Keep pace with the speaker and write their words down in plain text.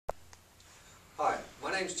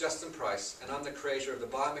name's Justin Price, and I'm the creator of the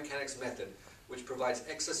biomechanics method, which provides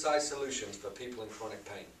exercise solutions for people in chronic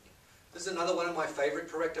pain. This is another one of my favorite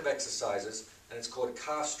corrective exercises, and it's called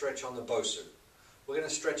calf stretch on the BOSU. We're going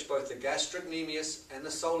to stretch both the gastrocnemius and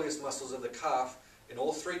the soleus muscles of the calf in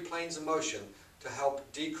all three planes of motion to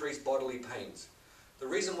help decrease bodily pains. The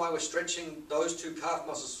reason why we're stretching those two calf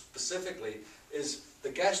muscles specifically is the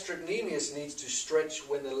gastrocnemius needs to stretch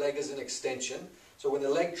when the leg is in extension. So when the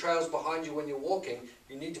leg trails behind you when you're walking,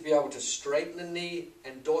 you need to be able to straighten the knee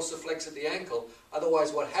and dorsiflex at the ankle.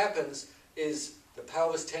 Otherwise what happens is the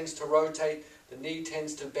pelvis tends to rotate, the knee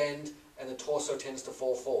tends to bend, and the torso tends to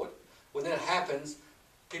fall forward. When that happens,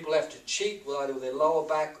 people have to cheat with either their lower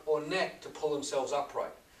back or neck to pull themselves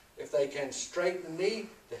upright. If they can straighten the knee,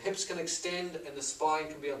 the hips can extend and the spine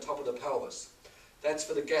can be on top of the pelvis. That's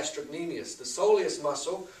for the gastrocnemius. The soleus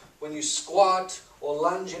muscle, when you squat or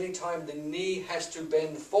lunge, anytime the knee has to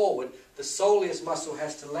bend forward, the soleus muscle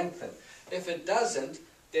has to lengthen. If it doesn't,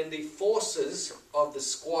 then the forces of the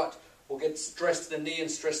squat will get stressed to the knee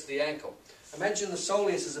and stressed to the ankle. Imagine the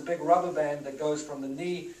soleus is a big rubber band that goes from the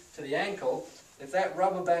knee to the ankle. If that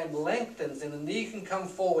rubber band lengthens, then the knee can come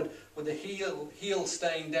forward with the heel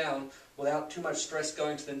staying down without too much stress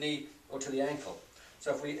going to the knee or to the ankle.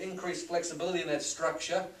 So if we increase flexibility in that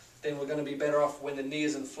structure, then we're going to be better off when the knee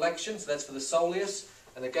is in flexion, so that's for the soleus,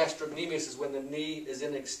 and the gastrocnemius is when the knee is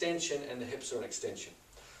in extension and the hips are in extension.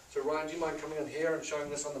 So Ryan, do you mind coming in here and showing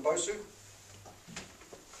this on the BOSU?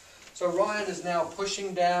 So Ryan is now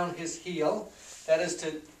pushing down his heel. That is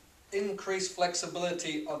to increase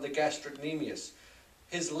flexibility of the gastrocnemius.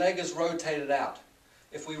 His leg is rotated out.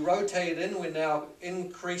 If we rotate it in, we're now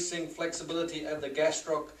increasing flexibility of the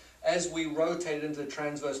gastroc as we rotate it into the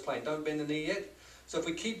transverse plane. Don't bend the knee yet. So if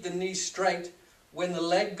we keep the knee straight, when the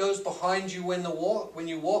leg goes behind you when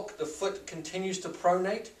you walk, the foot continues to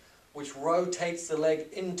pronate, which rotates the leg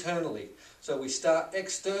internally. So we start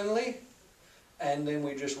externally, and then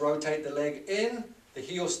we just rotate the leg in, the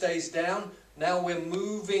heel stays down. Now we're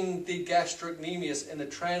moving the gastrocnemius in the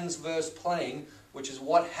transverse plane, which is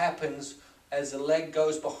what happens as the leg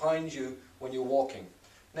goes behind you when you're walking.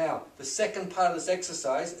 Now, the second part of this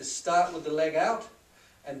exercise is start with the leg out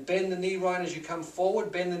and bend the knee right as you come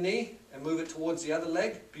forward. Bend the knee and move it towards the other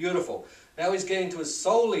leg. Beautiful. Now he's getting to his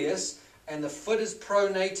soleus and the foot is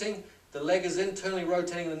pronating, the leg is internally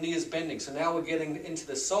rotating, the knee is bending. So now we're getting into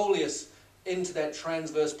the soleus, into that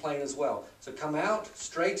transverse plane as well. So come out,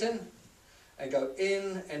 straighten, and go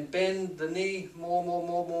in and bend the knee more, more,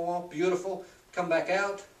 more, more. Beautiful. Come back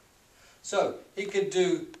out. So he could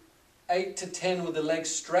do 8 to 10 with the leg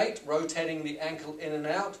straight, rotating the ankle in and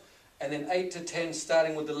out, and then 8 to 10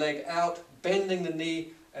 starting with the leg out, bending the knee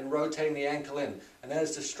and rotating the ankle in. And that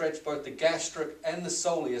is to stretch both the gastric and the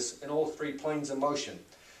soleus in all three planes of motion.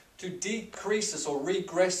 To decrease this or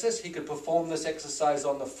regress this, he could perform this exercise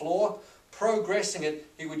on the floor. Progressing it,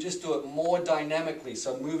 he would just do it more dynamically,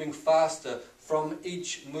 so moving faster from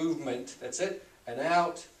each movement. That's it. And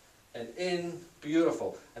out and in.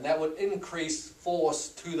 Beautiful. And that would increase force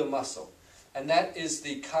to the muscle. And that is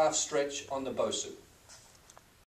the calf stretch on the BOSU.